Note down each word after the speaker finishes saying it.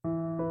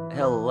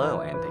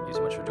Hello, and thank you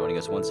so much for joining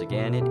us once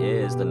again. It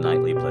is the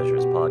Nightly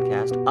Pleasures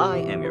Podcast. I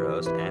am your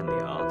host and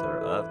the author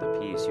of the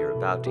piece you're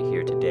about to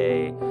hear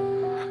today.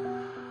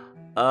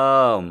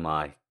 Oh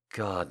my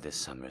god, this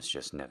summer is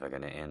just never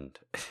going to end.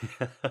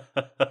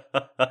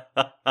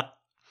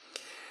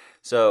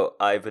 So,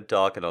 I've been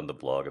talking on the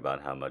blog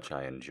about how much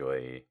I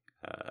enjoy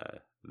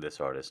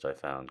this artist I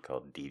found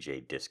called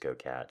DJ Disco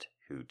Cat,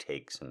 who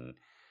takes and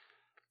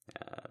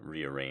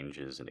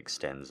rearranges and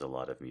extends a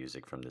lot of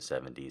music from the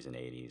 70s and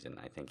 80s, and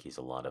I think he's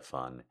a lot of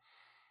fun.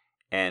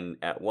 And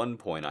at one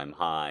point, I'm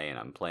high and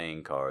I'm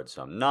playing cards,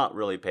 so I'm not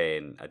really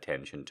paying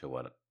attention to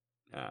what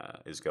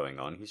is going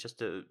on. He's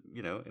just,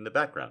 in the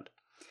background.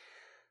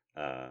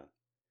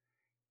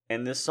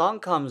 And this song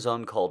comes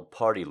on called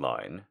Party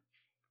Line.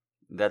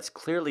 That's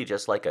clearly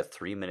just like a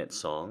 3-minute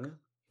song,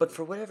 but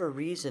for whatever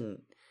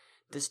reason,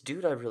 this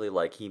dude I really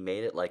like, he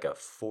made it like a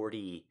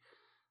 40-minute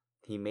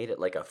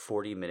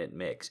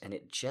mix, and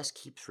it just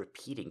keeps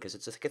repeating because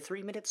it's like a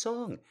 3-minute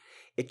song.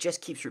 It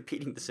just keeps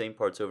repeating the same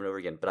parts over and over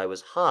again. But I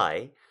was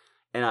high,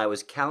 and I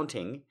was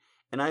counting,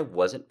 and I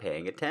wasn't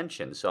paying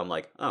attention. So I'm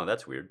like, oh,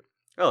 that's weird.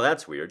 Oh,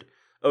 that's weird.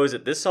 Oh, is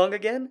it this song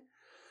again?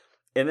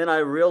 And then I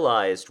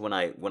realized when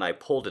I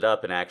pulled it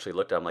up and actually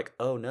looked, I'm like,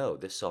 oh no,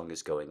 this song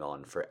is going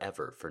on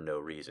forever for no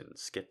reason.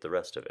 Skip the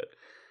rest of it.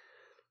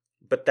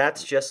 But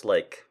that's just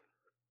like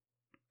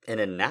an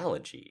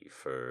analogy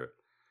for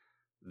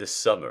this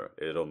summer.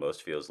 It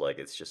almost feels like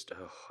it's just,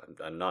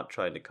 I'm not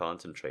trying to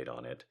concentrate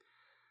on it,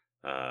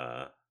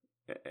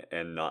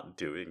 and not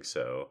doing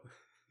so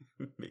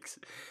makes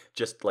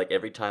just like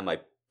every time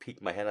I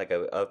peek my head, I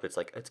go up. It's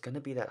like it's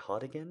gonna be that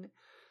hot again.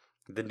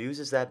 The news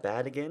is that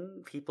bad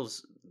again.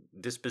 People's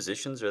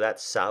dispositions are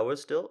that sour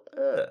still.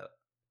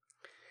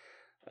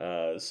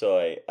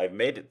 So I've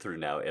made it through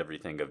now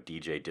everything of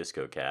DJ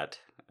Disco Cat,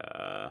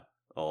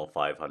 all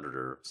 500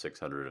 or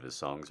 600 of his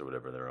songs or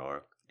whatever there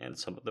are, and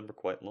some of them are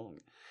quite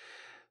long.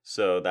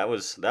 So that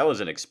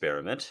was an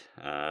experiment.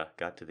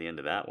 Got to the end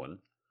of that one,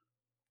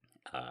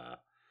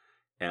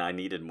 and I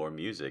needed more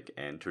music.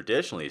 And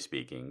traditionally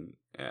speaking,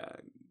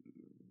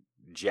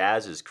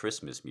 jazz is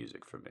Christmas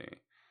music for me.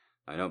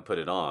 I don't put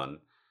it on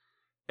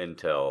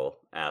until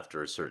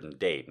after a certain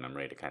date, and I'm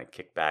ready to kind of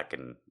kick back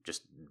and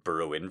just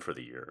burrow in for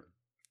the year,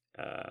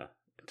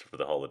 for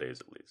the holidays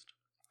at least.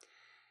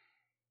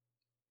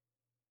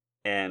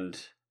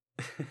 And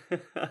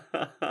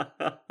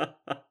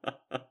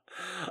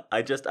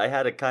I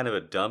had a kind of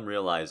a dumb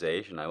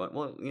realization. I went,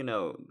 well,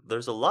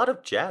 there's a lot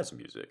of jazz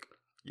music.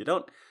 You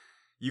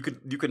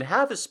can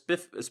have a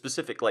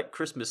specific like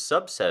Christmas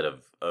subset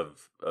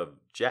of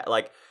jazz.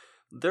 Like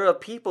there are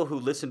people who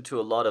listen to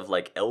a lot of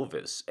like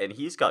Elvis, and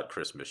he's got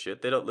Christmas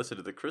shit. They don't listen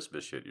to the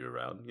Christmas shit year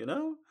round,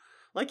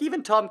 Like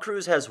even Tom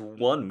Cruise has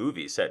one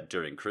movie set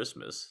during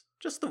Christmas,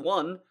 just the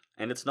one,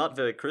 and it's not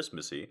very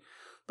Christmassy.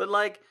 But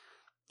like,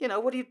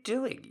 what are you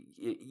doing?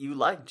 You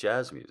like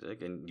jazz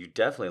music, and you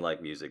definitely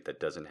like music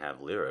that doesn't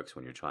have lyrics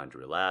when you're trying to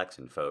relax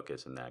and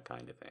focus and that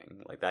kind of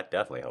thing. Like that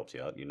definitely helps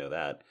you out. You know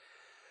that.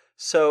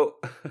 So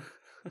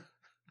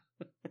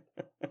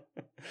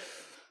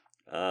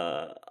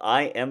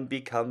I am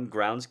become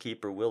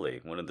Groundskeeper Willie.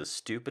 One of the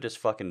stupidest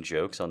fucking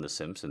jokes on The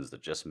Simpsons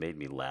that just made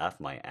me laugh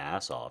my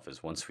ass off is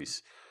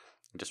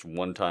just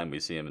one time we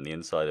see him in the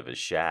inside of his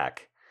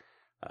shack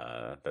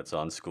that's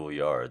on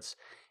schoolyards.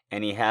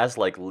 And he has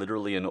like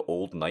literally an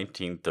old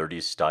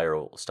 1930s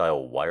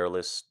style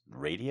wireless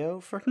radio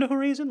for no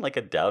reason, like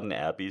a Downton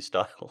Abbey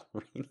style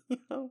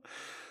radio.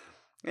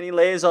 And he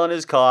lays on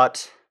his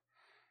cot,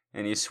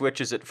 and he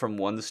switches it from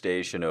one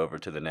station over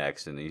to the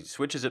next, and he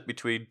switches it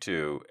between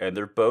two, and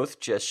they're both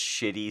just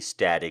shitty,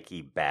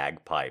 staticky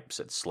bagpipes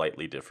at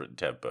slightly different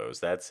tempos.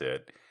 That's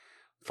it.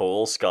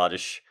 Full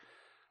Scottish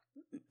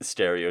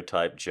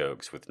stereotype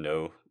jokes with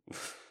no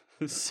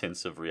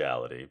sense of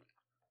reality.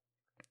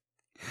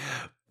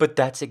 But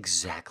that's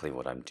exactly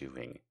what I'm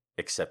doing,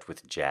 except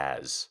with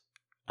jazz.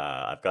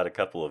 I've got a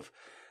couple of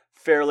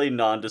fairly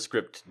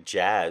nondescript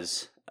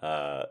jazz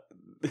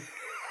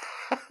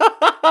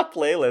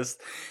playlists,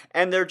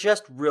 and they're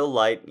just real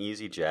light and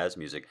easy jazz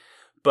music.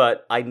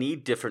 But I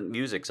need different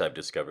musics I've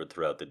discovered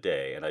throughout the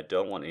day, and I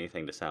don't want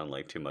anything to sound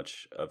like too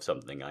much of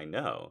something I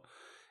know.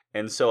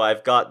 And so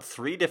I've got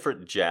 3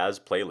 different jazz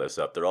playlists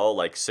up. They're all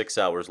like 6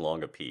 hours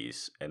long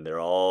apiece, and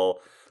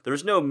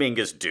there's no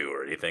Mingus Do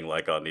or anything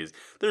like on these.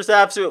 There's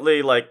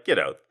absolutely like,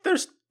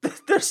 there's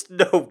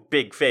no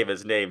big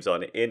famous names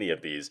on any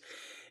of these.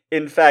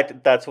 In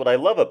fact, that's what I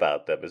love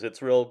about them, is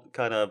it's real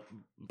kind of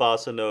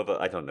bossa nova.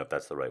 I don't know if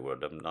that's the right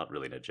word. I'm not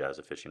really a jazz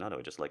aficionado.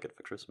 I just like it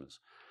for Christmas.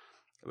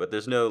 But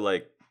there's no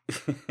like,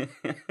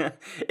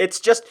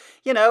 it's just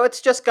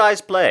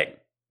guys playing.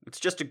 It's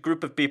just a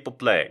group of people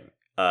playing,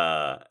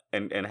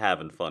 and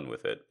having fun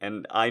with it.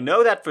 And I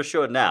know that for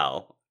sure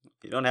now.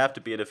 You don't have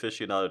to be an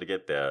aficionado to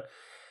get there.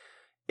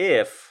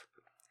 If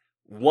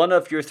one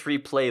of your 3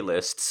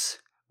 playlists,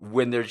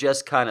 when they're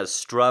just kind of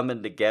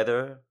strumming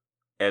together,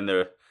 and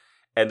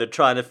they're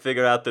trying to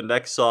figure out the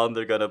next song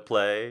they're gonna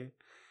play,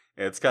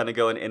 and it's kind of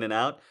going in and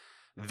out,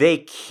 They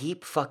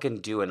keep fucking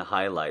doing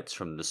highlights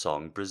from the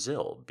song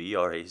Brazil,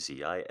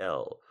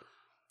 Brazil.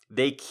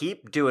 They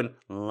keep doing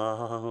la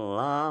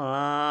la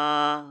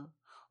la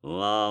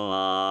la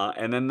la,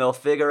 and then they'll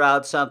figure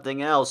out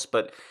something else.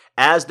 But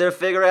as they're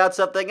figuring out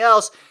something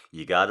else,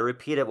 you got to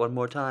repeat it one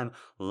more time.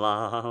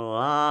 La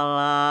la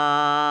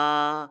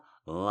la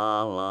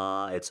la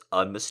la. It's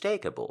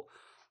unmistakable.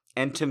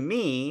 And to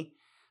me,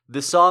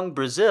 the song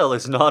Brazil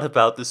is not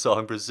about the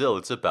song Brazil.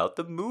 It's about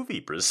the movie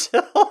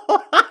Brazil.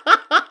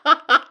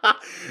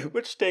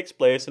 Which takes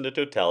place in a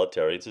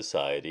totalitarian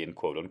society in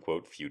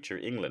quote-unquote future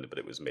England, but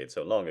it was made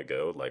so long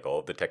ago, like all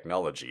of the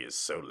technology is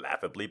so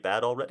laughably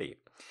bad already.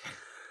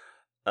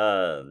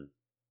 So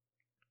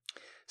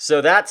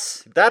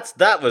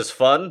that was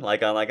fun.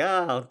 Like I'm like,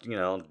 I'll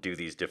do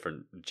these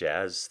different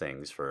jazz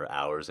things for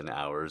hours and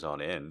hours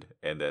on end,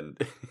 and then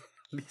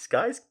these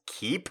guys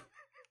keep.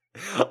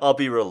 I'll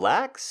be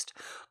relaxed.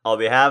 I'll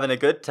be having a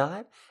good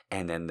time,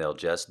 and then they'll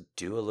just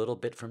do a little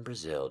bit from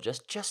Brazil,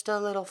 just a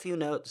little few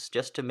notes,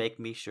 just to make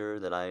me sure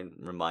that I'm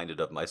reminded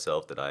of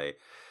myself that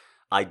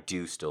I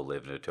do still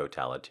live in a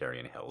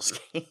totalitarian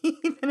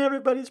hellscape, and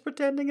everybody's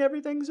pretending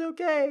everything's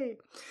okay.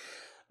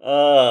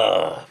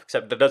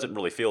 Except it doesn't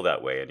really feel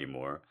that way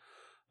anymore.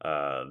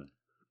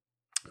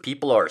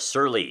 People are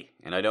surly,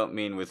 and I don't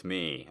mean with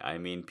me. I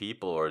mean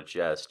people are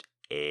just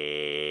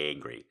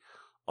angry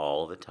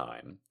all the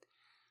time,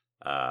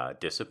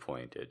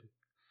 disappointed.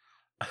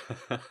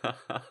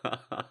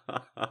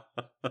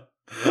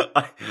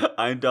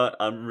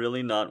 I'm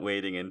really not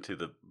wading into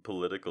the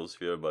political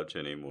sphere much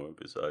anymore.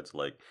 Besides,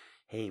 like,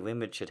 hey,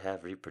 women should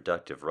have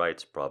reproductive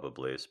rights,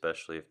 probably,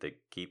 especially if they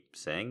keep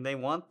saying they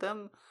want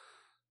them.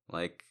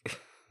 Like,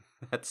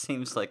 that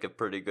seems like a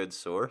pretty good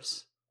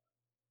source.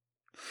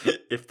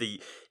 If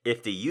the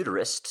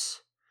uteri,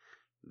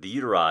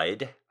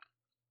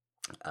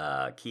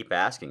 keep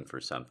asking for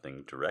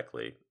something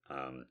directly,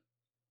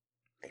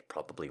 they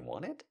probably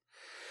want it.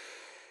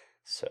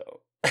 So,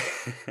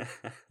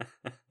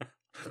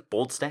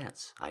 bold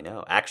stance. I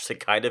know. Actually,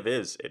 kind of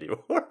is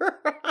anymore.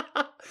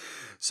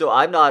 So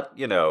I'm not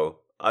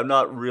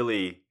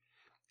really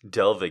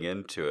delving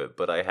into it,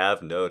 but I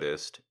have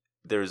noticed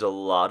there's a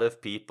lot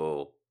of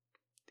people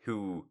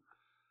who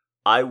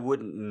I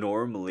wouldn't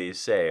normally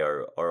say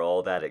are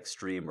all that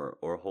extreme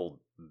or hold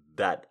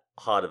that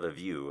hot of a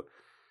view,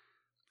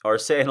 are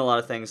saying a lot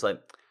of things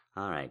like,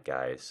 all right,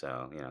 guys,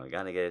 so, we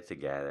got to get it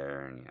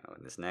together, and,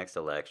 this next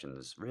election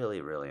is really,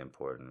 really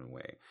important in a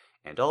way.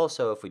 And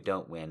also, if we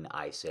don't win,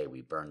 I say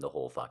we burn the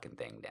whole fucking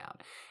thing down.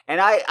 And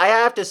I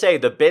have to say,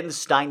 the Ben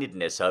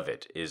Steinedness of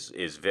it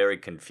is very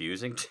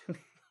confusing to me.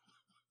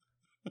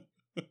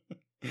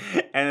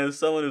 And as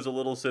someone who's a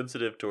little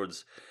sensitive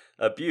towards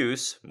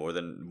abuse, more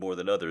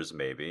than others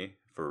maybe,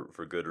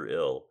 for good or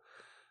ill,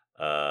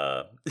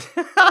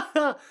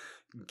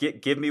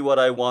 give me what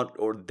I want,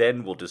 or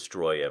then we'll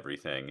destroy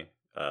everything.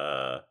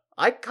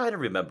 I kind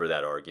of remember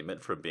that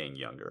argument from being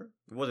younger.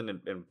 It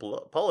wasn't in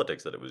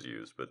politics that it was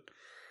used, but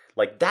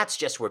like that's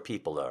just where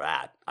people are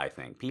at. I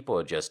think people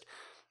are just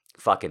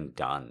fucking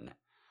done.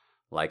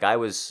 Like I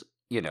was,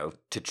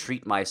 to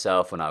treat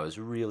myself when I was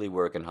really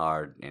working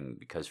hard, and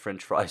because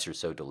French fries are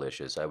so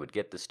delicious, I would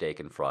get the steak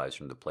and fries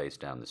from the place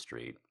down the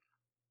street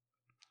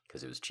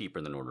because it was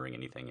cheaper than ordering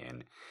anything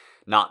in.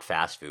 Not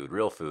fast food,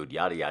 real food,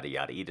 yada, yada,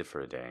 yada, eat it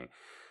for a day.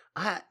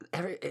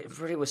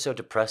 Everybody was so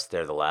depressed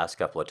there the last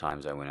couple of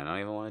times I went in. I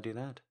don't even want to do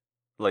that.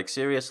 Like,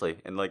 seriously.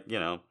 And, like,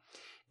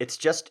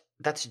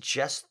 that's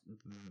just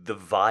the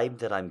vibe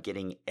that I'm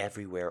getting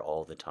everywhere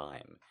all the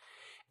time.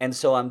 And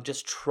so I'm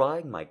just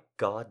trying my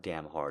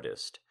goddamn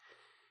hardest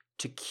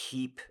to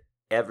keep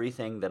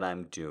everything that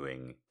I'm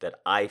doing that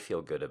I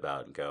feel good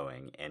about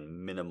going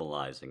and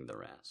minimalizing the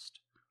rest.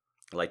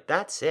 Like,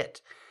 that's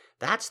it.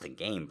 That's the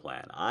game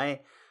plan. I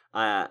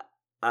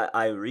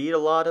read a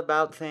lot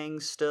about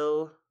things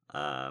still.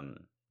 I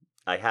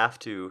have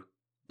to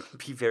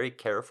be very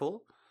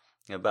careful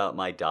about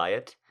my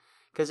diet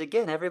because,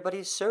 again,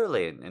 everybody's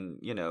surly, and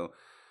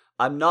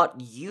I'm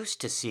not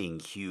used to seeing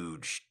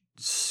huge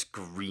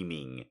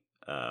screaming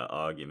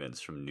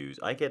arguments from news.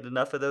 I get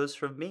enough of those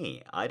from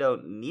me. I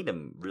don't need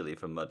them really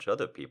from much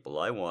other people.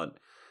 I want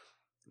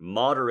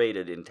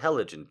moderated,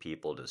 intelligent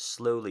people to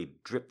slowly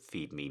drip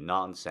feed me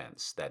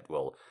nonsense that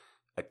will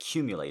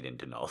accumulate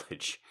into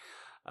knowledge.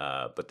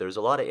 But there's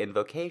a lot of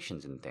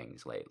invocations and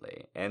things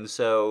lately, and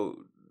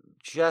so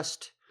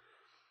just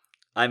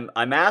I'm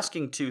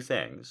asking two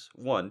things.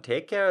 One,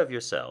 take care of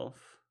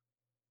yourself.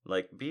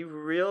 Like, be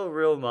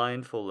real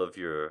mindful of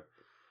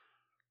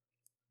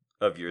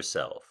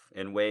yourself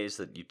in ways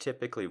that you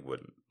typically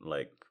wouldn't.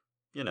 Like,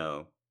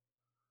 in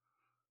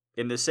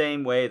the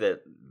same way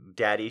that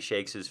Daddy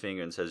shakes his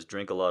finger and says,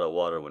 "Drink a lot of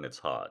water when it's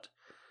hot."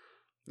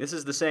 This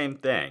is the same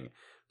thing.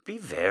 Be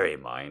very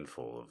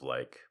mindful of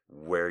like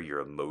where your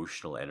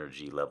emotional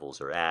energy levels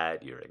are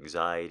at, your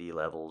anxiety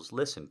levels.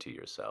 Listen to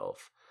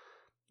yourself.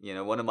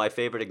 One of my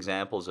favorite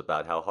examples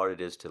about how hard it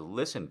is to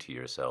listen to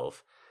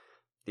yourself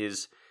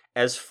is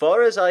As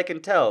far as I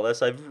can tell,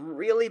 unless I've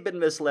really been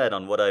misled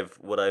on what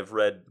I've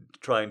read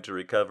trying to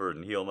recover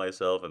and heal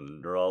myself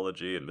and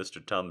neurology and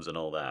Mr. Tums and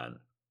all that.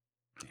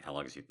 How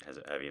long have you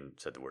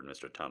said the word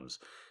Mr. Tums?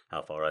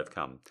 How far I've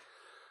come.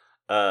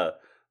 Uh,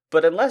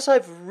 but unless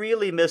I've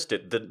really missed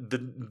it,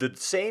 the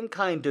same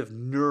kind of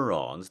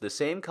neurons, the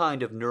same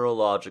kind of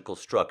neurological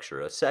structure,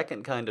 a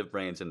second kind of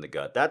brains in the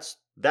gut. That's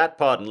that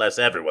part, unless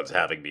everyone's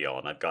having me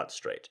on, I've got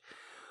straight.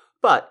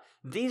 But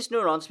these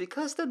neurons,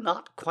 because they're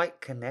not quite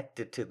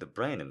connected to the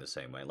brain in the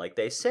same way, like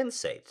they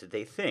sensate,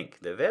 they think,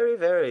 they're very,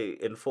 very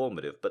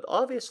informative, but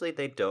obviously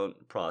they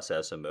don't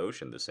process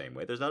emotion the same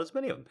way. There's not as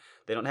many of them.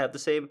 They don't have the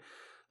same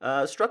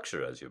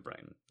structure as your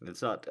brain.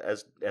 It's not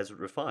as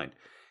refined.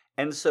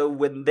 And so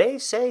when they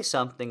say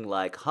something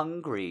like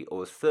hungry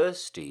or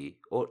thirsty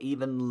or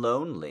even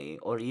lonely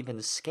or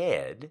even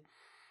scared,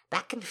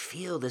 that can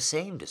feel the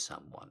same to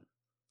someone.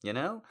 You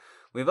know?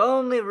 We've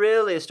only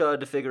really started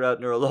to figure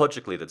out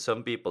neurologically that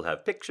some people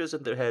have pictures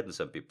in their head and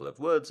some people have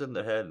words in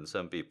their head and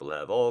some people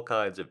have all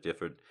kinds of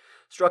different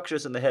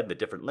structures in the head. The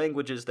different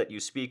languages that you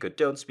speak or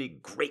don't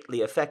speak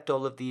greatly affect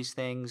all of these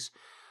things.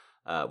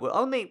 We're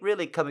only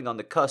really coming on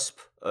the cusp,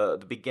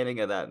 the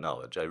beginning of that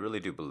knowledge. I really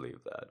do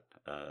believe that.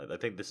 I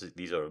think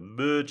these are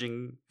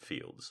emerging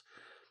fields,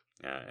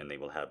 and they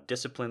will have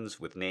disciplines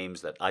with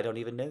names that I don't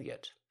even know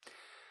yet.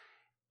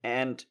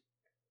 And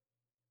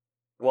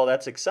while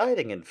that's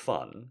exciting and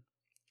fun,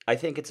 I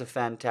think it's a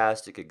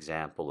fantastic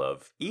example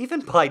of,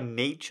 even by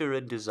nature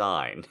and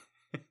design,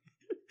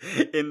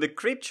 in the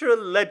creature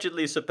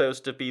allegedly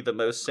supposed to be the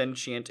most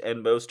sentient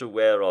and most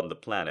aware on the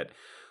planet,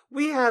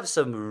 we have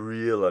some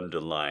real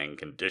underlying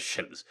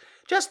conditions.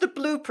 Just the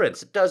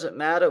blueprints. It doesn't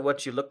matter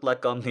what you look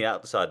like on the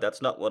outside.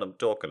 That's not what I'm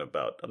talking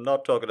about. I'm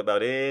not talking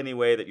about any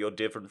way that you're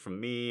different from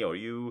me or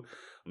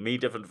me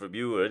different from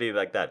you or anything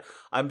like that.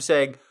 I'm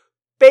saying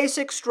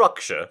basic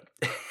structure.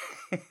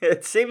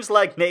 It seems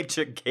like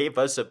nature gave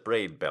us a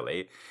brain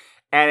belly,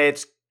 and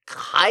it's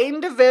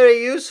kind of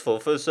very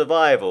useful for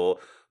survival,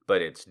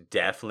 but it's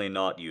definitely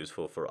not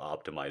useful for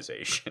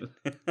optimization.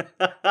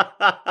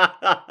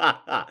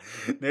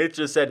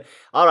 Nature said,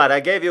 all right, I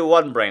gave you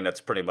one brain that's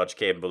pretty much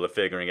capable of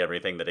figuring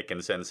everything that it can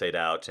sensate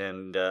out,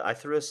 and I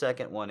threw a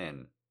second one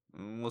in.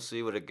 We'll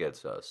see what it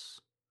gets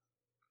us.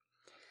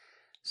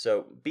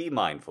 So be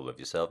mindful of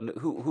yourself.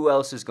 Who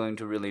else is going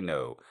to really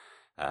know?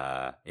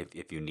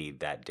 If you need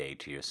that day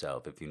to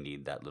yourself, if you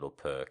need that little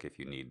perk, if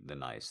you need the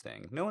nice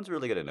thing, no one's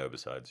really going to know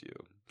besides you.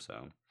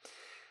 So,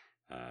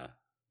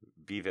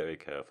 be very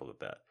careful of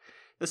that.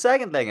 The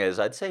second thing is,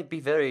 I'd say be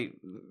very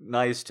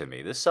nice to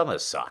me. This summer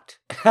sucked.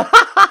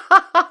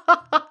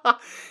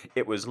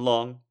 It was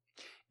long.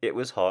 It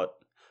was hot.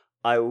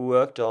 I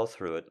worked all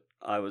through it.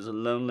 I was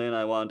lonely and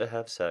I wanted to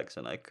have sex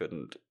and I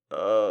couldn't.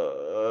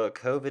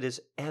 COVID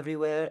is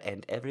everywhere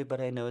and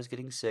everybody I know is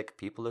getting sick.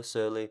 People are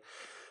surly.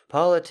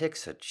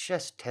 Politics are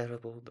just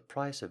terrible. The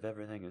price of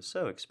everything is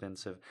so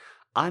expensive.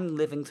 I'm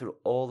living through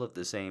all of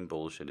the same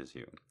bullshit as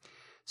you.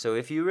 So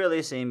if you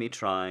really see me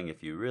trying,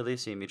 if you really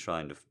see me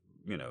trying to,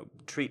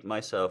 treat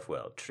myself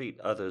well, treat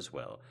others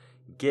well,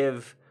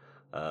 give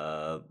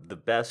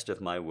the best of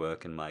my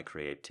work and my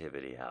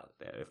creativity out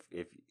there,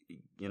 if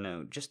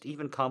just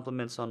even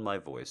compliments on my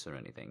voice or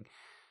anything,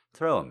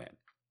 throw them in.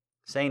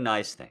 Say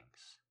nice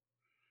things.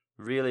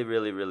 Really,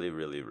 really, really,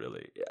 really,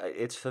 really.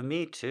 It's for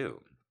me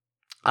too.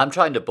 I'm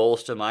trying to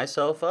bolster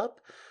myself up,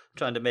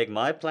 trying to make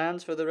my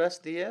plans for the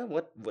rest of the year.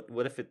 What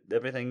if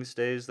everything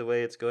stays the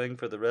way it's going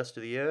for the rest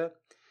of the year?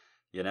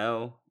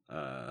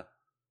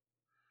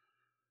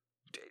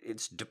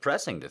 It's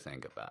depressing to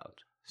think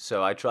about.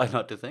 So I try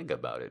not to think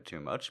about it too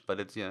much, but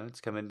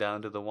it's coming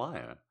down to the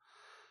wire.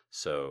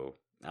 So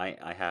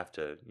I have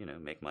to,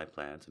 make my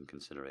plans and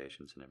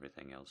considerations and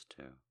everything else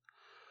too.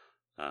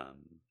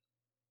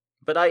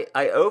 But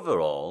I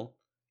overall,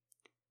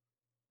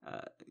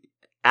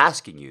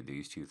 asking you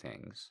these two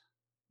things,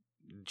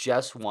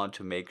 just want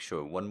to make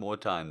sure one more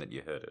time that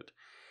you heard it.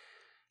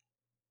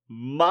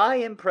 My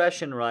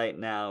impression right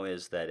now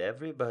is that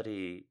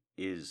everybody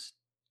is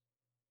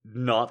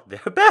not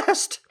their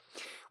best.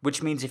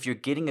 Which means if you're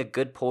getting a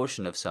good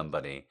portion of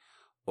somebody,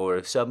 or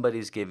if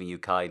somebody's giving you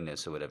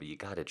kindness or whatever, you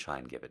got to try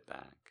and give it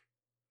back.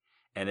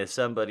 And if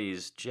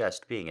somebody's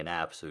just being an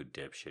absolute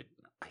dipshit,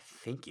 I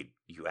think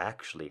you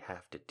actually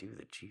have to do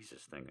the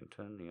Jesus thing and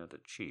turn the other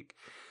cheek.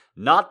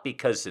 Not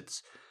because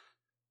it's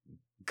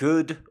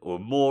good or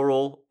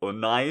moral or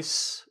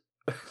nice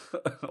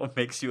or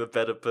makes you a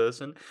better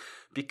person,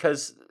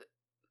 because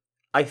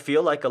I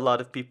feel like a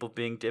lot of people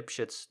being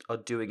dipshits are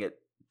doing it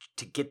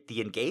to get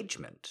the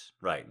engagement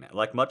right now,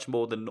 like much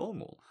more than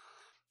normal.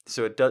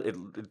 So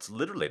it's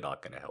literally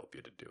not going to help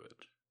you to do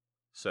it.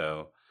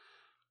 So,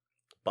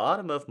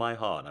 bottom of my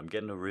heart, I'm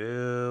getting a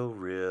real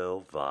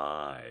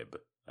vibe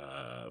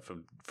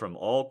from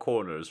all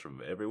corners,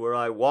 from everywhere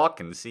I walk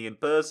and see in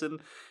person,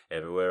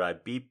 everywhere I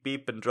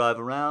beep and drive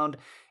around,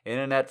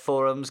 internet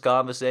forums,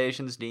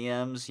 conversations,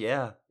 DMs,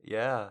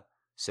 yeah.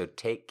 So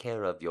take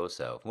care of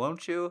yourself,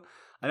 won't you?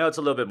 I know it's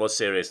a little bit more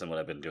serious than what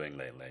I've been doing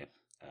lately,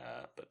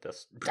 but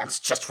that's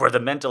just where the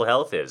mental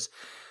health is.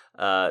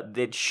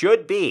 that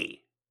should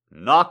be,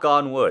 knock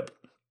on wood.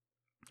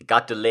 It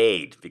got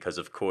delayed because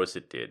of course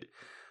it did.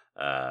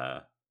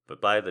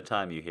 But by the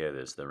time you hear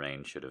this, the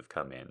rain should have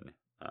come in,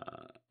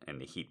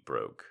 and the heat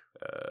broke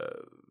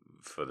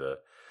for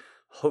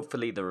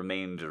hopefully the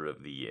remainder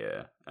of the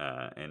year.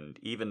 And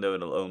even though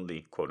it'll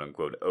only, quote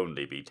unquote,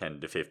 only be 10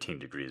 to 15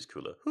 degrees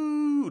cooler,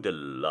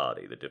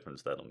 lottie, the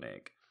difference that'll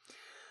make.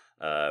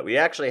 We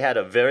actually had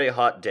a very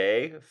hot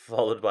day,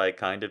 followed by a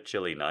kind of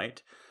chilly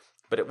night.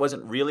 But it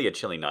wasn't really a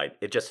chilly night.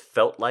 It just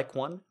felt like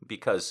one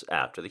because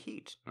after the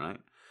heat, right?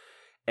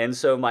 And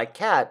so my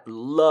cat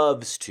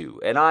loves to,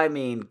 and I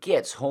mean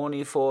gets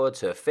horny for it.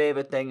 It's her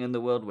favorite thing in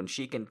the world. When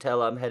she can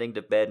tell I'm heading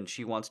to bed and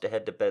she wants to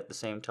head to bed at the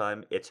same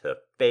time, it's her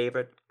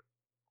favorite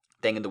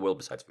thing in the world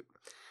besides food.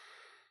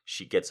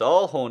 She gets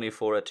all horny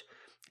for it.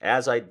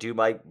 As I do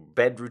my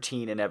bed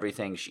routine and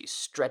everything, she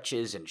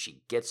stretches and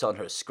she gets on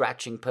her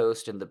scratching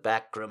post in the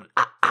back room.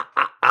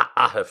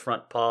 Her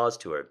front paws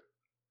to her,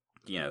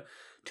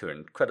 to her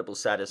incredible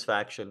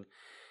satisfaction.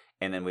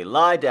 And then we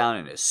lie down,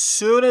 and as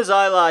soon as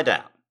I lie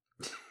down,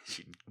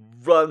 she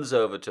runs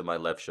over to my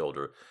left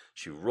shoulder.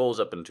 She rolls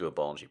up into a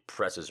ball, and she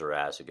presses her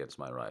ass against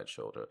my right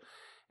shoulder.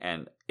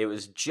 And it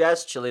was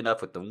just chilly enough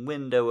with the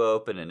window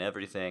open and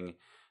everything,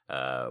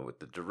 with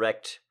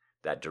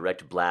that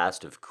direct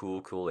blast of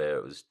cool air.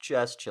 It was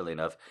just chilly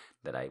enough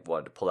that I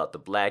wanted to pull out the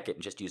blanket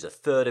and just use a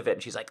third of it.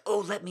 And she's like, "Oh,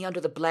 let me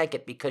under the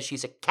blanket," because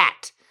she's a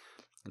cat.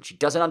 And she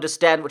doesn't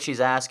understand what she's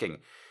asking.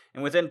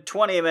 And within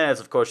 20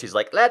 minutes, of course, she's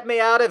like, "Let me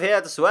out of here,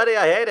 it's sweaty,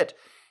 I hate it."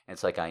 And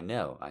it's like, I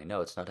know,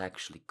 it's not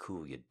actually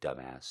cool, you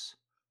dumbass.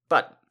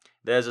 But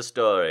there's a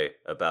story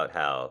about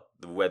how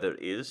the weather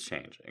is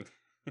changing.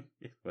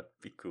 It will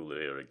be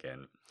cooler here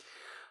again.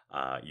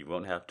 You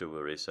won't have to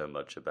worry so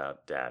much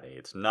about Daddy.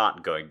 It's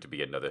not going to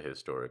be another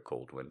historic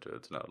cold winter.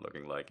 It's not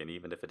looking like. And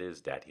even if it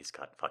is, Daddy's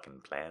got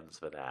fucking plans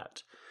for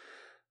that.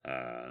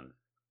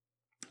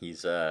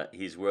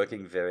 He's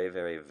working very,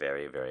 very,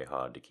 very, very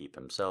hard to keep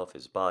himself,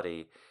 his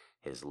body,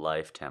 his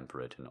life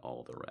temperate, and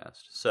all the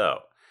rest. So,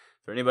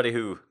 for anybody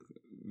who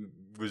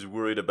was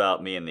worried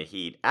about me in the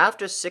heat,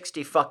 after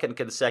 60 fucking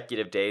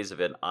consecutive days of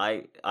it,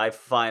 I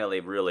finally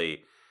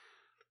really...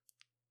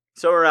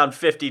 So around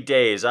 50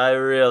 days, I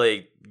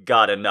really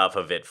got enough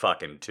of it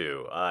fucking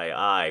too.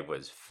 I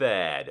was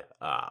fed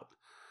up.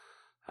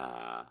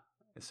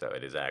 So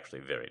it is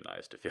actually very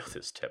nice to feel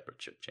this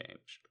temperature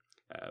change.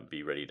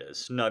 Be ready to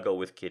snuggle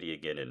with Kitty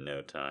again in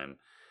no time.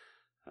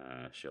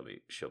 She'll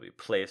be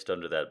placed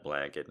under that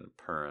blanket and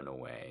purring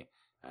away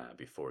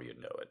before you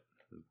know it.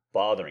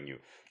 Bothering you.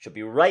 She'll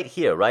be right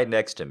here, right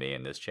next to me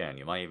in this chair. And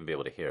you might even be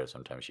able to hear her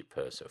sometimes. She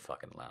purrs so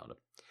fucking loud.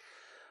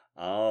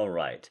 All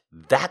right.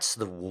 That's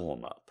the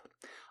warm-up.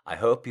 I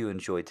hope you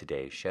enjoyed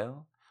today's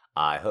show.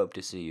 I hope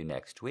to see you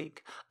next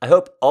week. I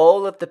hope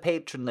all of the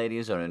patron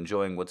ladies are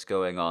enjoying what's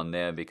going on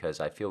there, because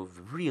I feel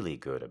really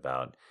good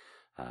about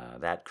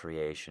that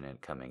creation and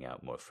coming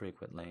out more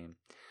frequently.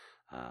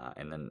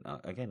 And then,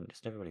 again,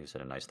 just everybody who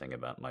said a nice thing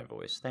about my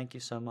voice. Thank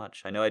you so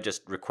much. I know I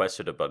just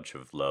requested a bunch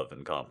of love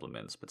and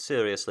compliments, but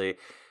seriously,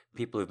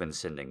 people who've been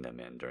sending them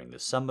in during the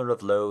summer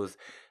of loathe,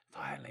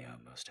 finally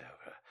almost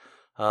over.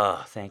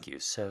 Oh, thank you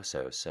so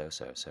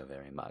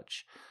very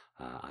much.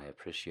 I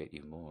appreciate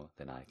you more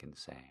than I can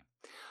say.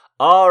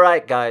 All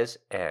right, guys,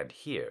 and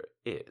here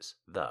is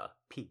the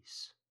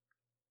piece.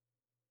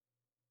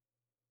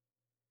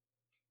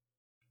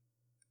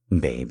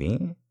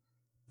 Baby,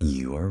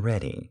 you are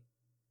ready.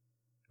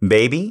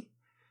 Baby,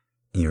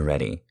 you're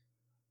ready.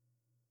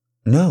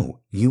 No,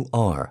 you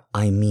are.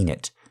 I mean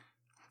it.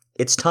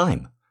 It's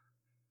time.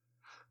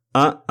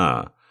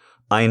 I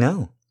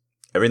know.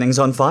 Everything's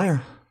on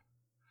fire.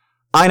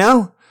 I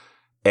know.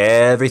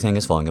 Everything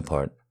is falling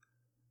apart.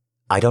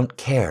 I don't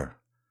care.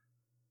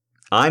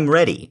 I'm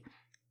ready.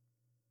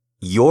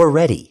 You're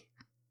ready.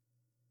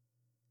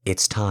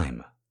 It's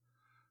time.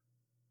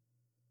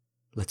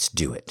 Let's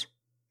do it.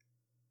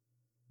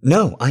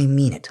 No, I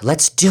mean it.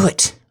 Let's do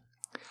it.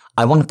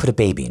 I want to put a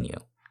baby in you.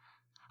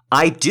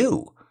 I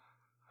do.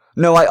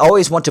 No, I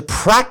always want to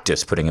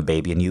practice putting a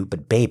baby in you,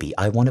 but baby,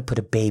 I want to put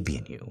a baby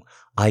in you.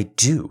 I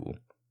do.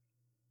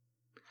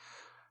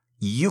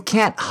 You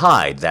can't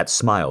hide that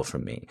smile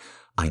from me.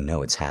 I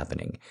know it's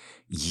happening.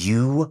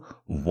 You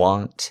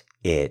want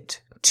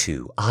it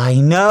too. I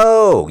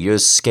know you're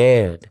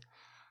scared.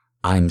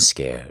 I'm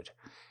scared.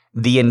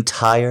 The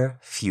entire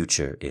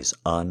future is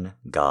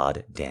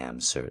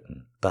ungoddamn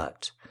certain,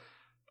 but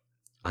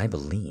I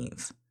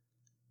believe.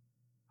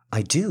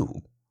 I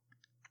do.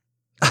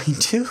 I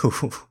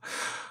do.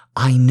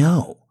 I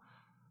know.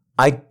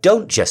 I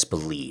don't just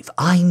believe.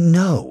 I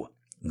know.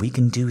 We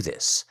can do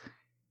this.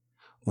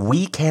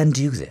 We can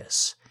do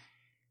this.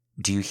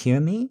 Do you hear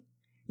me?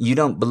 You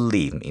don't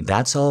believe me.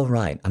 That's all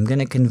right. I'm going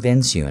to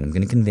convince you, and I'm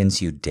going to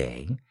convince you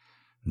day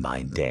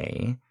by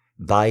day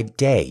by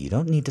day. You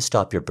don't need to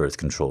stop your birth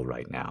control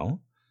right now.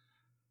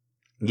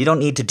 You don't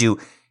need to do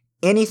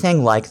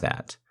anything like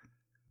that.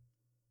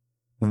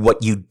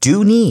 What you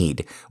do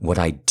need, what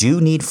I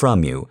do need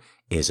from you,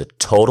 is a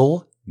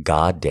total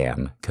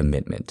goddamn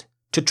commitment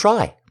to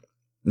try.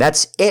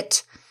 That's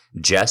it.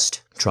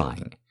 Just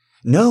trying.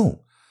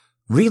 No,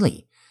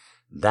 really.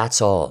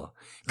 That's all.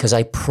 'Cause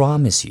I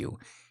promise you,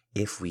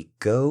 if we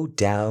go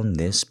down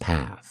this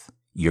path,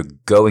 you're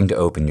going to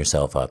open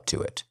yourself up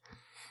to it.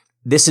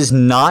 This is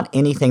not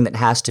anything that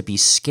has to be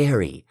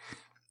scary.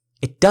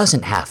 It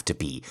doesn't have to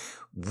be.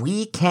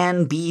 We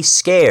can be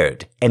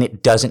scared, and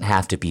it doesn't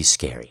have to be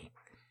scary.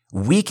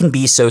 We can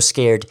be so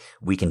scared,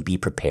 we can be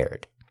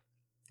prepared.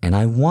 And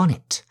I want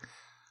it.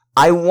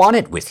 I want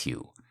it with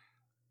you.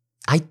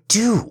 I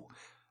do.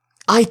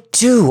 I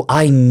do.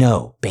 I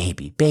know.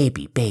 Baby,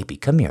 baby, baby,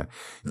 come here.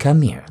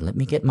 Come here. Let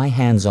me get my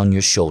hands on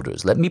your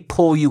shoulders. Let me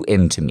pull you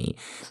into me.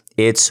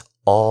 It's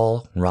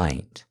all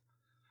right.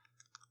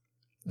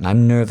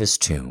 I'm nervous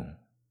too.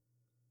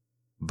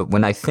 But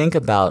when I think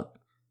about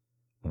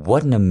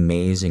what an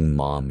amazing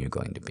mom you're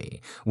going to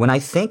be, when I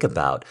think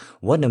about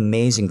what an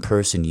amazing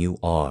person you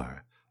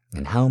are,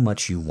 and how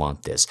much you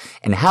want this,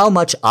 and how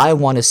much I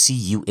want to see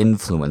you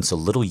influence a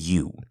little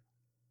you,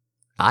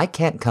 I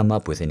can't come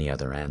up with any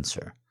other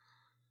answer.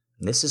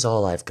 This is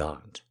all I've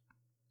got.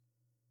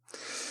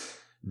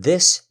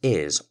 This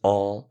is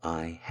all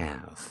I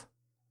have.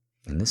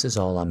 And this is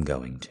all I'm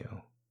going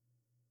to.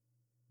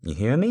 You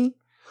hear me?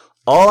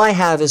 All I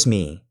have is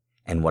me,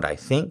 and what I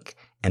think,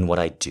 and what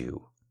I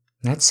do.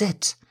 That's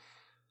it.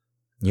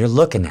 You're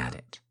looking at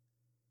it.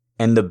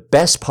 And the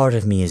best part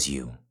of me is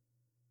you.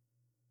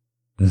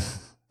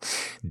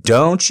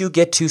 Don't you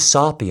get too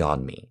soppy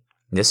on me.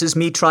 This is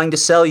me trying to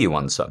sell you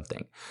on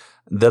something.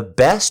 The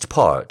best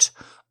part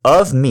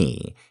of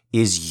me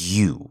is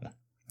you.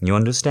 You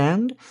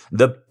understand?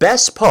 The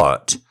best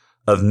part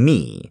of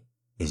me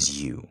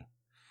is you.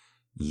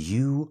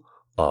 You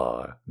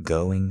are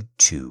going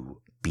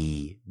to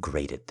be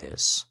great at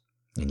this.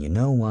 And you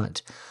know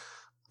what?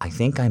 I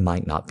think I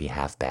might not be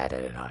half bad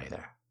at it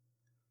either.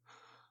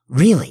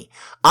 Really,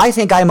 I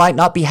think I might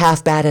not be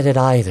half bad at it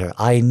either.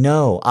 I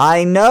know.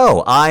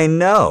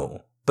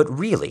 But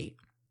really,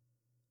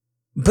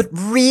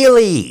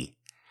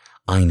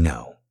 I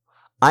know.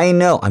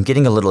 I'm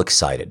getting a little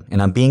excited,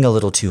 and I'm being a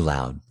little too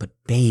loud. But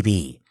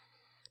baby,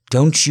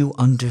 don't you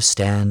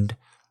understand?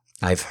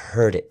 I've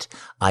heard it.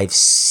 I've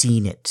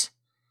seen it.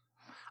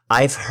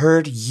 I've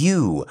heard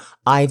you.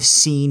 I've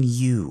seen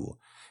you.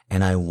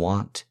 And I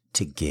want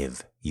to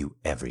give you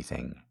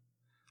everything.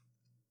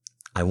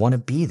 I want to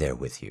be there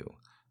with you.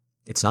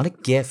 It's not a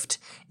gift.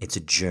 It's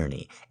a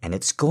journey. And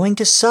it's going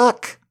to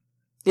suck.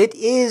 It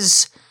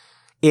is.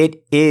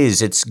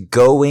 It's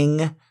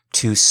going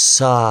to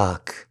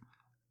suck.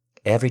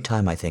 Every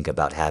time I think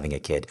about having a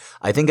kid,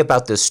 I think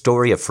about this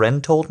story a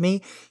friend told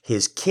me.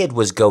 His kid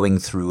was going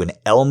through an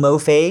Elmo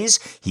phase.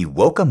 He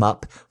woke him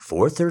up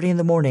 4:30 in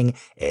the morning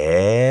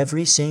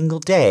every single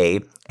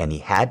day, and he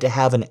had to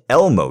have an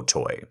Elmo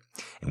toy.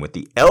 And with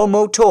the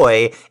Elmo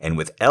toy, and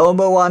with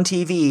Elmo on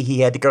TV,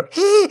 he had to go,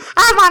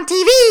 I'm on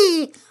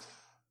TV!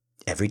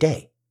 Every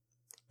day.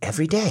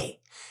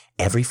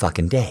 Every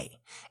fucking day.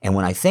 And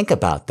when I think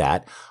about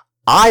that,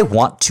 I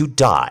want to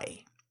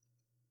die.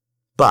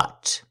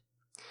 But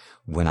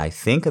when I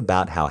think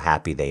about how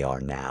happy they are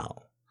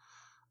now,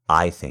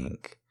 I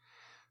think,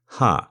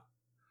 well,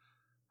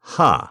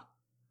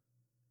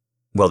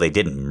 they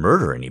didn't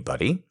murder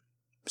anybody,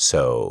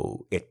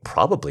 so it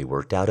probably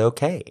worked out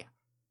okay.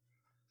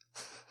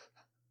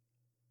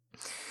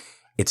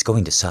 It's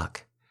going to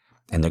suck,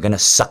 and they're going to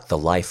suck the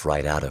life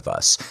right out of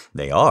us.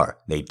 They are.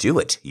 They do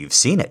it. You've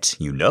seen it.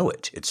 You know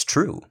it. It's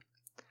true.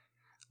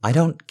 I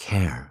don't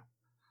care.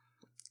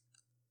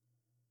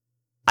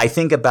 I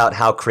think about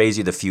how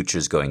crazy the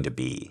future's going to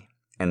be,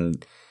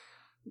 and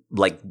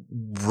like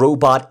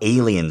robot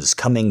aliens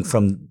coming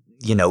from,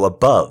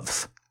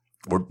 above,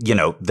 or,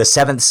 the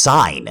seventh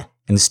sign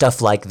and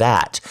stuff like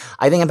that.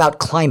 I think about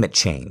climate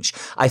change.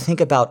 I think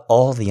about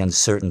all the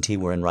uncertainty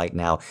we're in right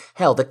now.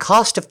 Hell, the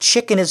cost of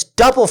chicken is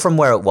double from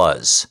where it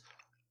was.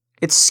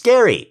 It's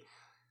scary.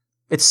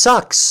 It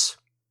sucks.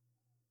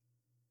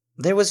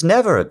 There was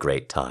never a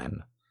great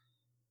time.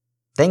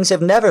 Things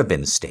have never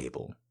been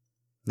stable.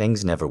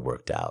 Things never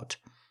worked out.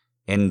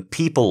 And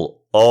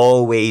people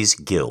always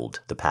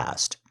gild the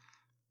past.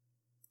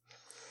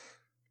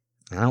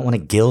 I don't want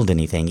to gild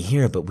anything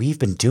here, but we've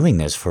been doing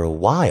this for a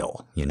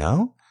while,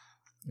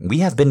 We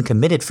have been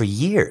committed for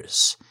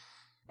years.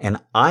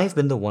 And I've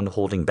been the one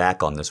holding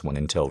back on this one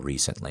until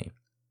recently.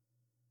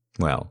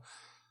 Well,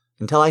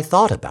 until I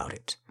thought about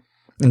it.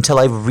 Until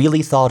I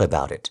really thought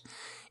about it.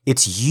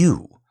 It's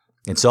you.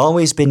 It's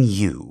always been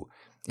you.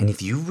 And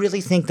if you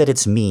really think that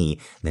it's me,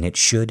 then it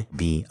should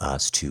be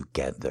us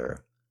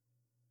together.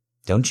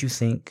 Don't you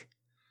think?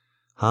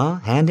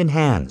 Hand in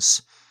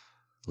hands.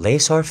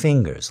 Lace our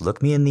fingers.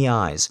 Look me in the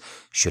eyes.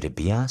 Should it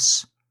be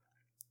us?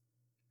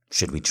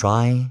 Should we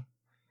try?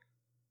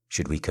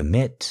 Should we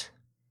commit?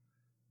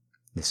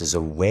 This is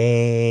a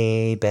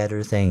way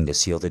better thing to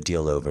seal the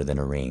deal over than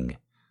a ring.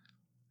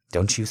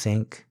 Don't you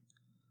think?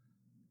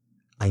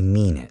 I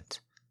mean it.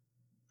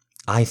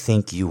 I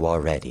think you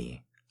are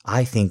ready.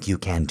 I think you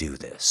can do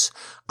this.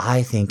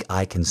 I think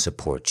I can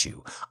support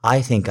you.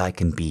 I think I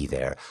can be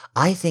there.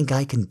 I think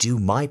I can do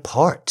my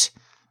part.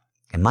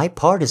 And my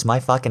part is my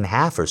fucking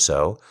half or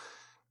so.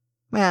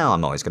 Well,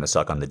 I'm always going to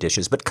suck on the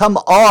dishes, but come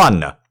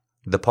on!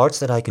 The parts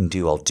that I can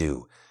do, I'll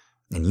do.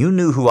 And you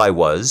knew who I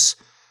was.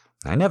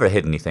 I never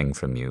hid anything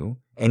from you.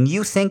 And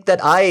you think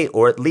that I,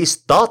 or at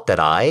least thought that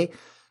I,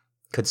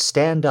 could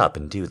stand up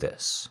and do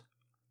this.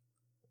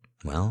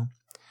 Well,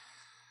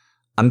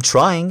 I'm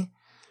trying.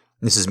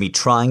 This is me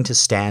trying to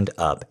stand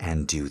up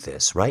and do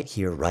this right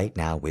here, right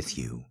now with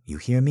you. You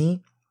hear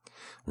me?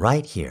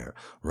 Right here,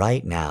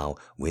 right now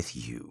with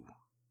you.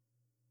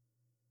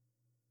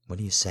 What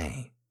do you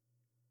say?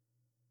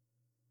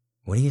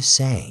 What do you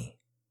say?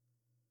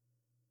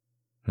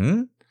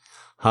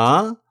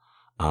 Huh?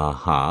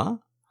 Uh-huh.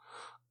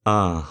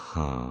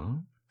 Uh-huh.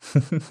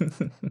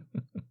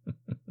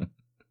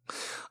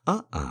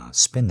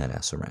 Spin that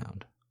ass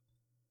around.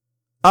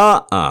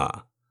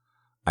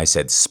 I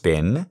said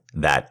spin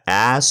that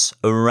ass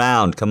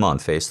around. Come on,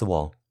 face the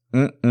wall.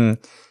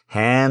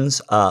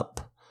 Hands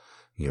up.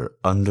 You're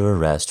under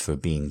arrest for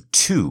being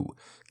too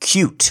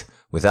cute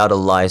without a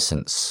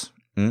license.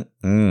 I'm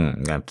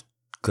going to have to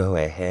go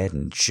ahead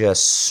and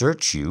just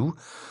search you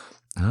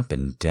up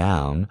and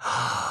down.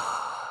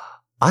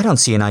 I don't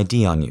see an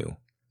ID on you.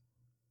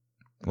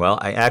 Well,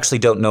 I actually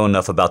don't know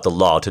enough about the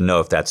law to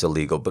know if that's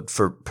illegal, but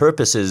for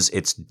purposes,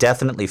 it's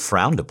definitely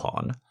frowned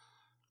upon.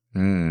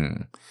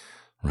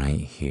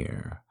 Right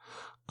here.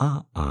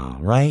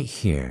 Right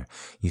here.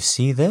 You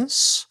see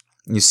this?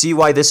 You see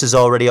why this is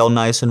already all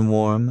nice and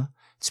warm?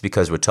 It's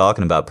because we're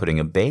talking about putting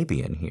a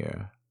baby in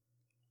here.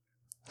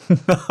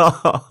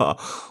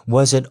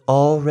 Was it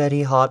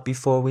already hot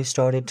before we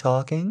started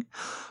talking?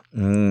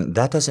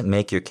 That doesn't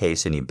make your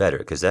case any better,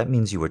 because that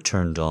means you were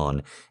turned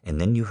on,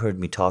 and then you heard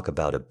me talk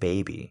about a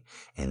baby,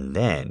 and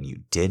then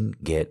you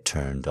didn't get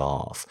turned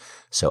off.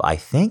 So I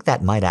think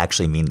that might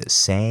actually mean the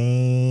same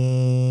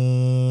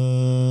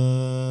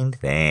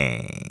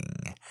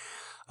thing.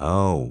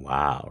 Oh,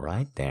 wow,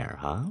 right there,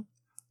 huh?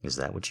 Is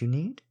that what you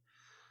need?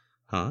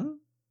 Huh?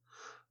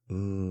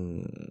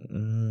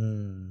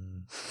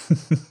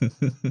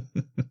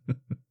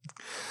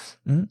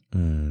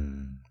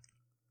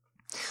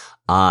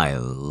 I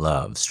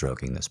love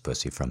stroking this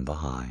pussy from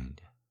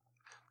behind.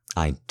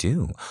 I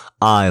do.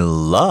 I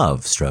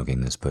love stroking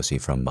this pussy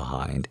from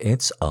behind.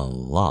 It's a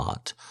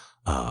lot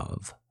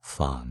of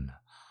fun.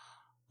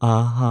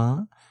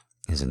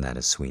 Isn't that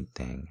a sweet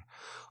thing?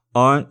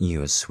 Aren't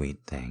you a sweet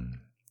thing?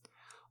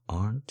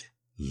 Aren't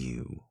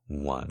you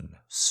one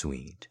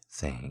sweet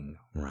thing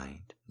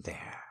right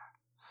there?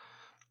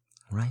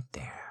 Right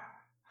there.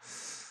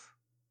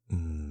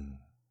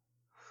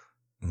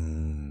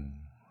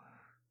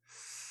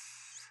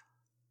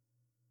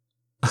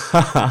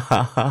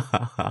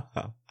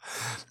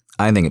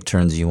 I think it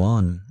turns you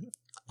on.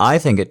 I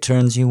think it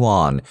turns you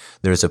on.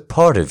 There's a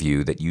part of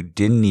you that you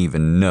didn't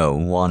even know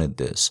wanted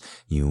this.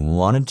 You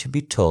wanted to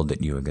be told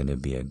that you were going to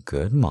be a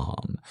good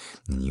mom.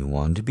 And you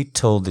wanted to be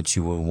told that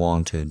you were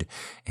wanted.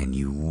 And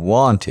you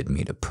wanted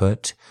me to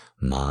put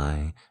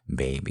my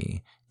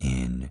baby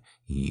in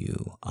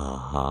you.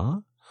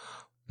 Oh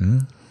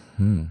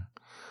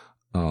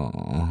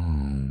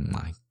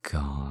my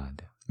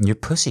God. Your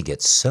pussy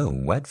gets so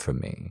wet for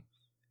me.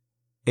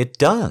 It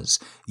does.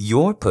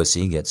 Your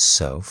pussy gets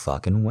so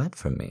fucking wet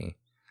for me.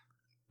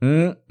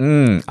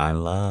 I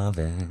love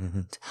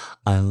it.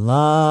 I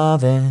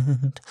love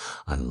it.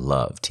 I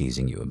love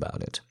teasing you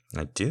about it.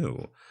 I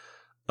do.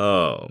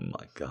 Oh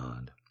my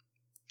God.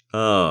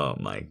 Oh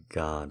my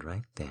God,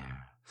 right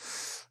there.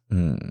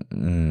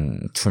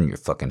 Turn your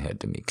fucking head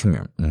to me. Come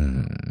here.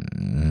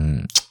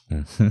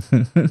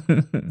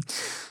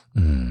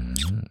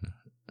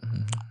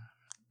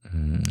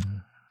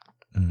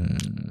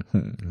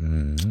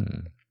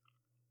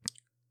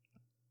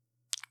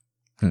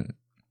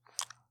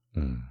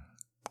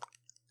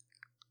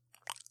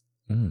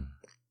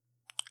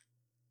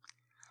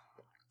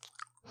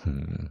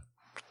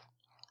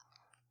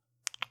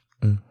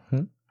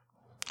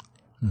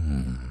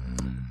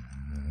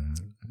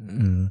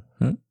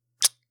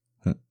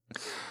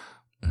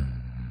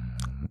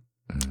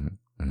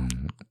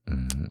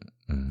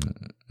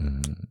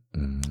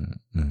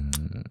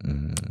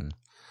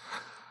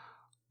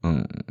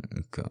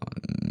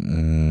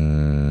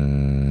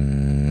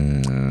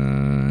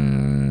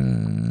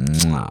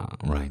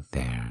 Right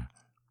there.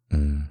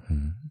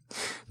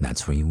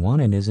 That's where you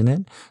want it, isn't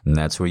it?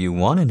 That's where you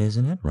want it,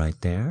 isn't it? Right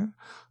there.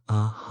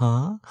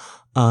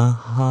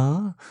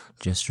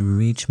 Just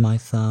reach my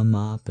thumb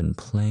up and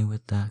play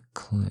with that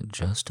clit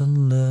just a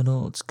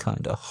little. It's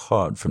kind of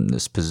hard from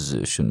this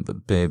position,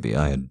 but baby,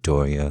 I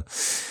adore you.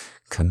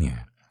 Come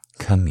here.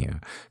 Come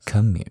here.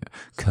 Come here.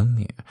 Come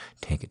here.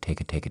 Take it,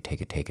 take it, take it,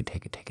 take it, take it,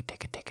 take it, take it,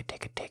 take it, take it,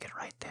 take it, take it.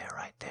 Right there,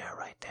 right there,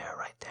 right there,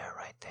 right there,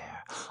 right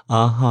there.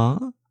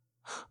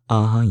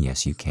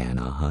 Yes you can.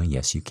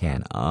 Yes you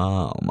can.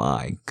 Oh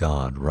my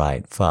God,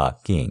 right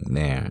fucking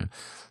there.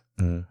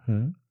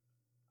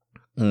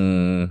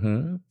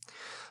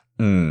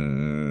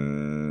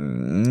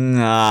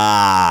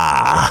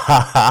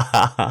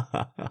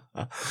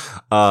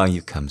 Oh,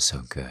 you come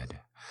so good.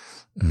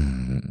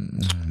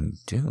 You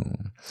do.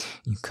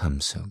 You come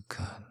so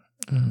good.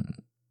 Mm,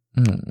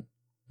 mm,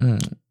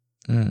 mm,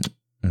 mm,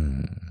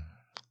 mm,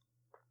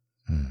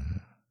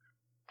 mm,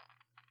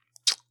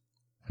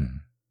 mm.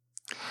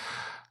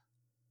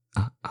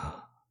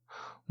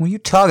 What are you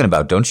talking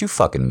about? Don't you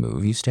fucking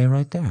move. You stay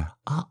right there.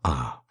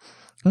 I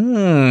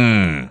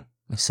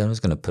said I was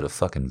gonna put a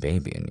fucking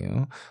baby in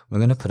you. We're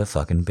gonna put a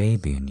fucking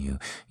baby in you.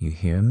 You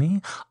hear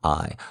me?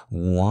 I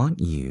want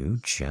you,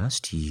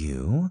 just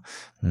you.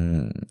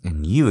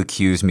 And you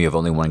accuse me of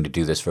only wanting to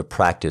do this for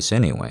practice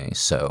anyway,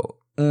 so.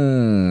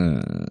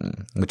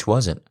 Which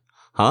was it?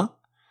 Huh?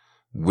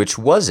 Which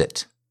was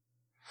it?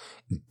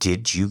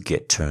 Did you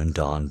get turned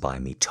on by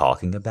me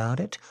talking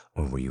about it,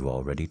 or were you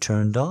already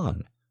turned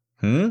on?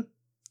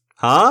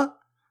 Huh?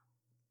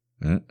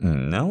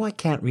 No, I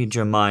can't read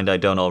your mind. I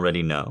don't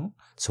already know.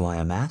 That's why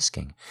I'm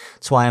asking.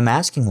 That's why I'm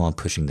asking while I'm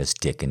pushing this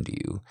dick into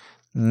you.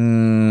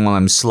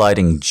 I'm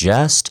sliding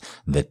just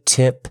the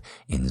tip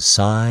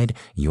inside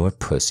your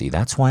pussy.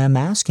 That's why I'm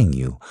asking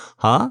you.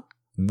 Huh?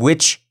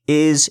 Which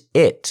is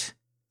it?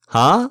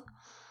 Huh?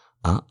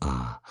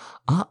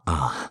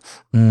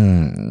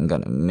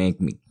 Gonna make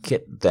me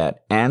get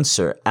that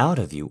answer out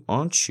of you,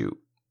 aren't you?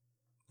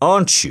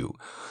 Aren't you?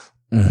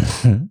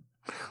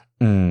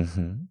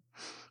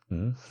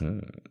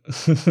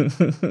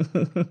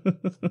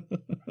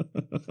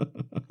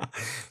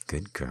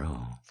 Good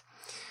girl.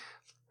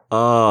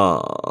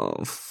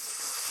 Oh,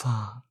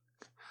 fuck.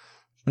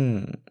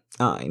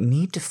 I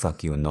need to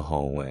fuck you in the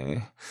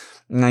hallway.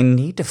 I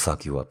need to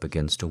fuck you up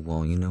against a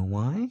wall. You know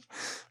why?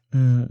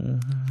 I'm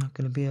not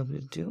gonna be able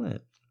to do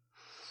it.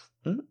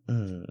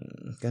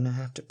 Gonna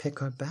have to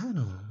pick our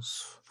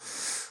battles.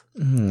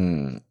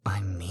 I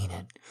mean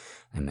it.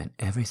 I meant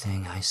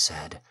everything I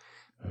said.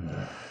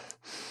 I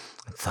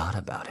thought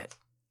about it.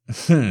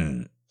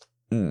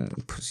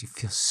 Pussy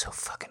feels so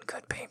fucking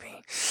good,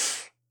 baby.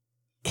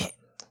 It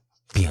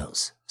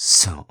feels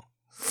so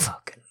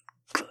fucking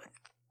good.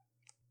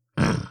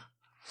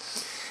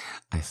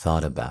 I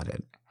thought about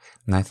it.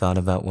 And I thought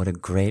about what a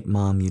great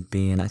mom you'd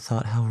be, and I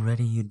thought how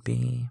ready you'd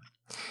be,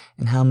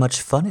 and how much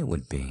fun it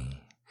would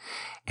be.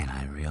 And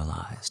I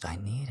realized I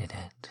needed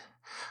it.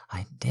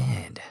 I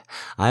did.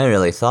 I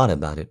really thought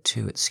about it,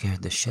 too. It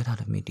scared the shit out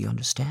of me. Do you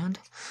understand?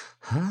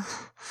 Huh?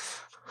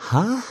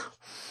 I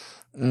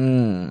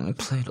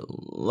played a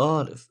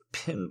lot of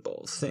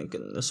pinball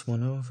thinking this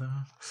one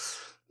over.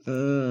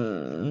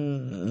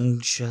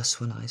 Just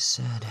when I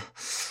said,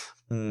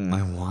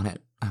 I want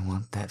it. I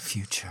want that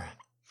future.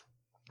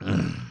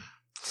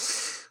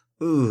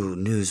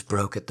 News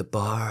broke at the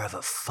bar of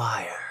a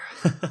fire.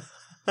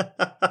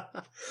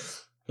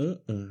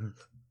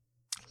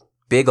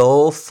 Big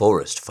old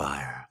forest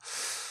fire.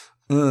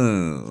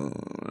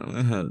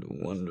 I had to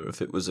wonder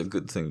if it was a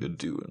good thing to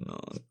do or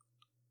not.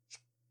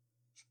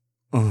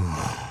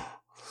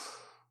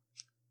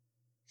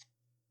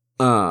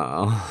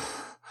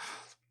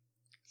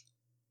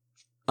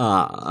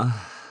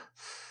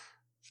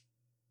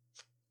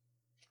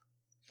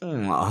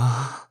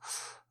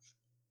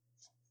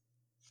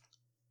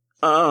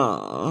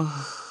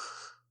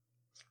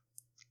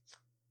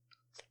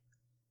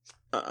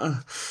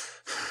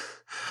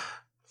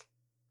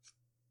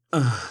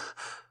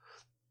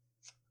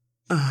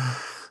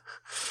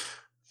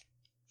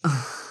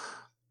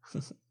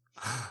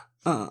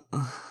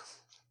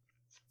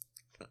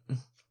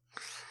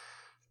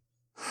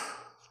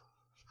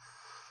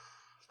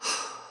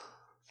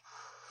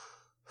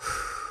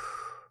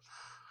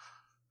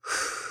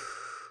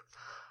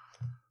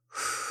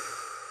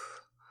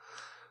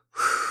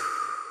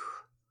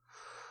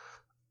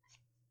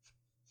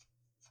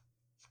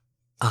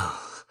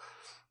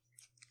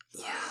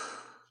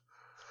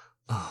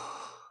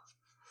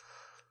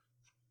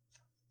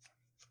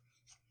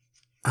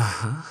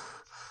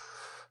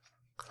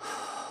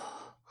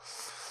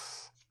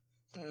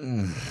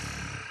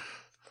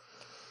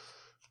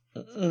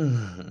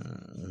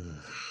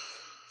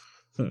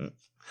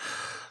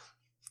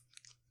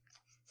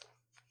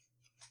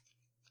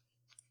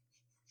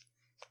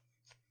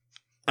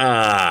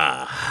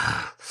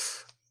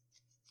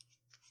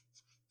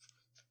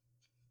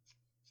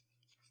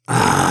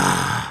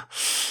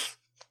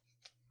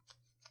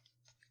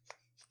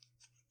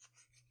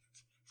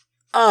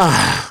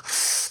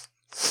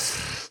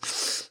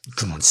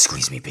 Come on,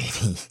 squeeze me,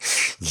 baby.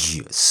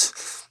 Yes.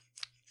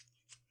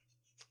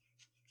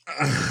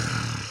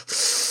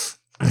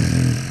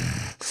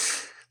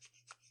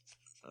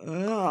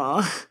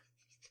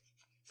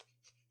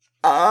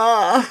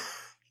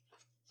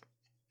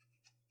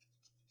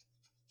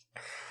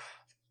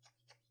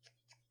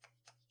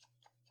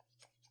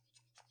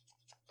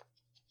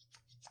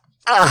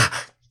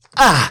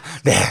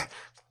 There.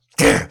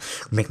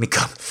 Make me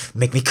come.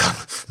 Make me come.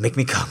 Make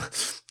me come.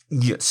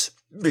 Yes.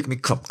 Make me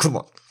come. Come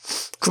on.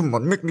 Come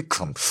on, make me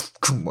come.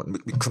 Come on,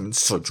 make me come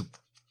inside you.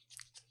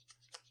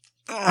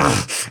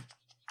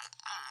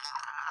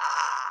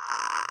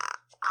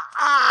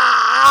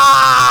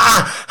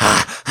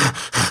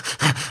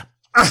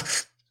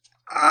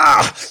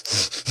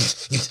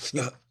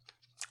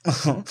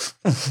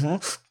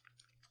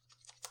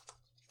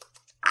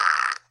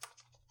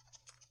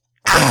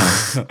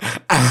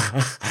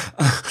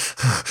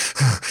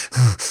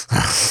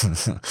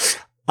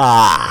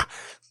 Ah.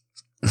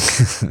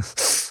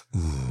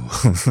 Ooh.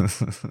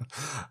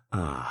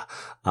 Ah.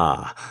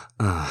 Ah.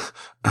 Ah.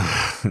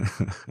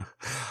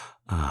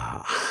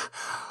 Ah.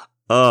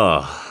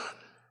 Oh.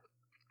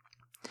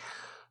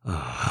 Oh. Oh.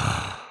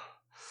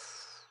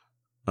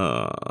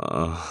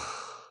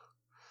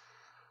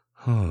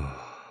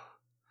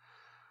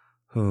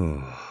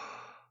 Oh.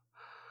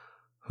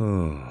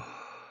 Oh.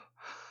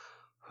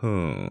 Oh. Oh.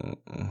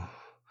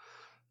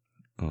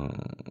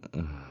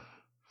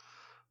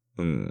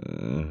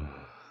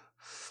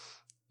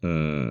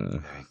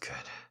 Very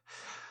good.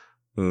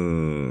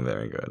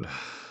 Very good.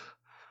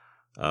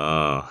 I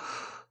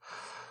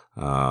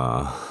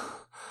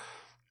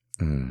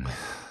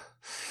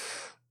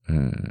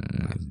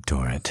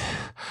adore it.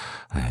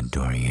 I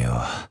adore you.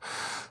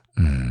 I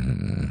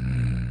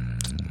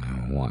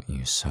want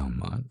you so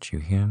much. You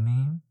hear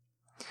me?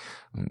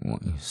 I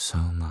want you so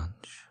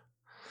much.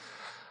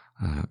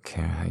 I don't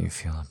care how you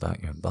feel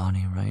about your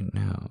body right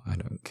now. I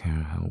don't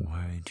care how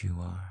worried you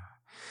are.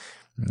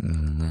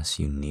 Unless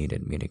you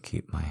needed me to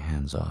keep my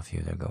hands off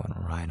you, they're going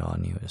right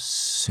on you as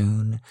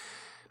soon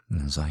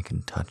as I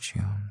can touch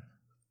you.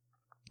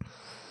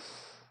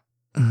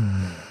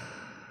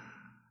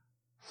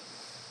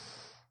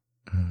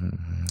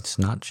 It's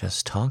not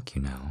just talk,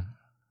 you know.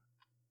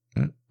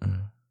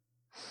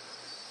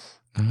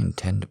 I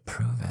intend to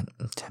prove it.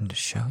 I intend to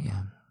show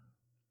you.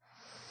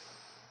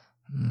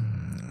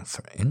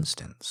 For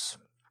instance,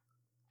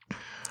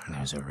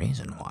 there's a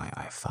reason why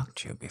I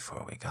fucked you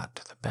before we got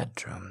to the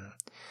bedroom.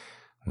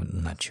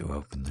 Wouldn't let you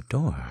open the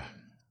door.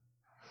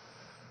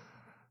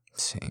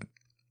 See,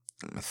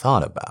 I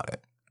thought about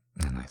it,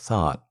 and I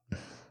thought,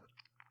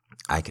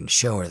 I can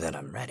show her that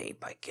I'm ready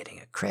by getting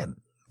a crib,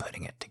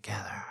 putting it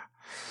together.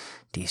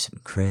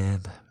 Decent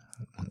crib,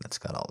 one that's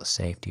got all the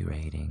safety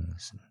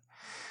ratings, and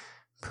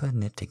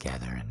putting it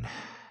together and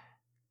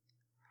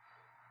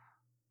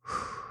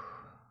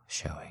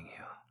showing you.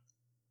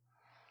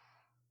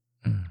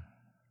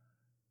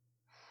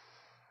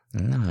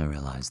 And then I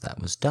realized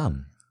that was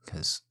dumb,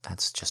 because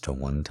that's just a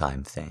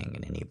one-time thing,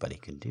 and anybody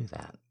can do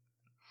that.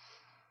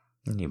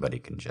 Anybody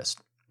can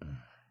just...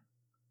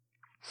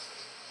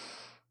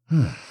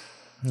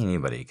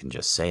 Anybody can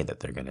just say that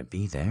they're going to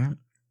be there,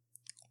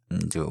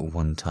 and do a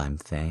one-time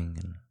thing,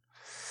 and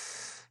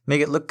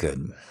make it look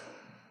good.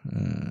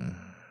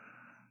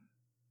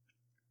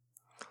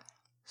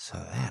 So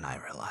then I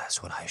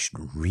realized what I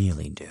should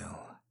really do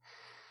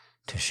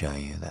to show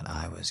you that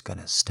I was going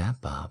to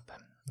step up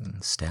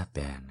and step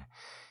in,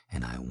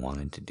 and I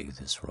wanted to do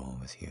this role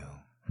with you.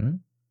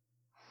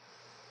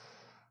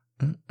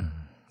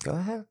 Go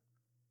ahead.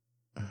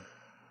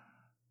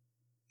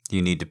 Do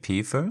you need to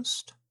pee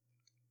first?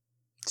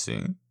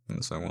 See?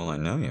 That's how well I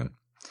know you.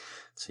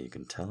 So you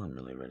can tell I'm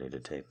really ready to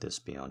take this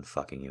beyond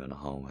fucking you in a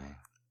hallway.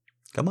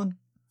 Come on.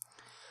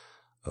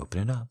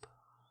 Open it up.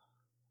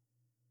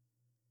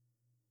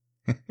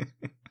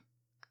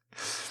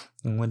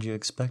 And what'd you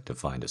expect to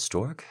find, a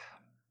stork?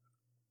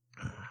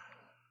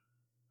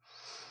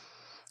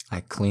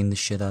 I cleaned the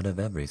shit out of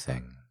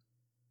everything.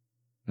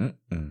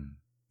 And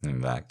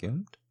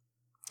vacuumed.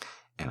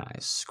 And I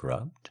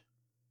scrubbed.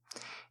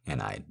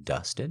 And I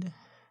dusted.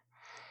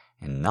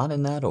 And not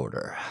in that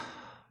order.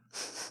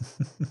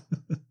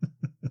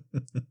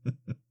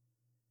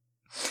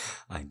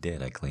 I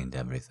did. I cleaned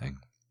everything.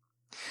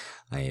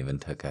 I even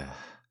took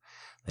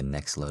the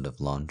next load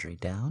of laundry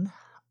down.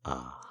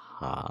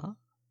 I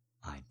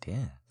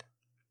did.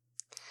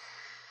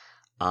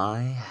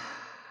 I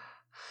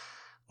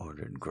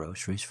ordered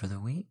groceries for the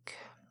week.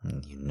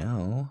 And you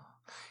know,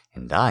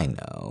 and I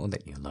know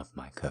that you love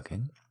my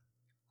cooking.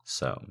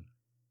 So,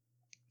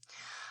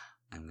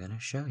 I'm going to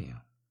show you.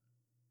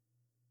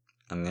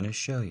 I'm going to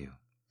show you,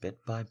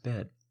 bit by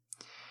bit.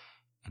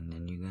 And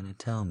then you're going to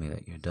tell me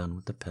that you're done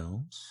with the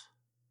pills.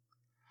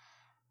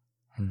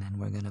 And then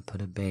we're going to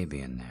put a baby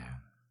in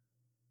there.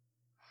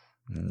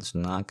 And it's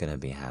not going to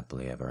be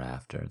happily ever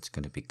after. It's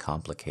going to be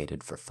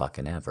complicated for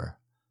fucking ever.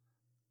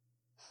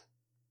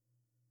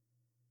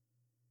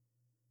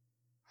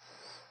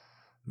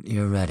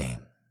 You're ready.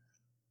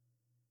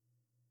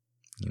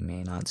 You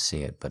may not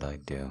see it, but I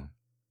do.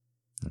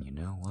 And you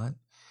know what?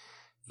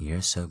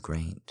 You're so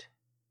great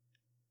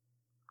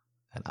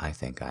that I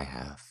think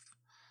I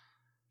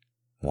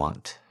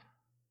want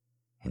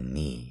and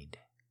need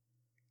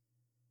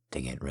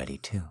to get ready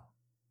too.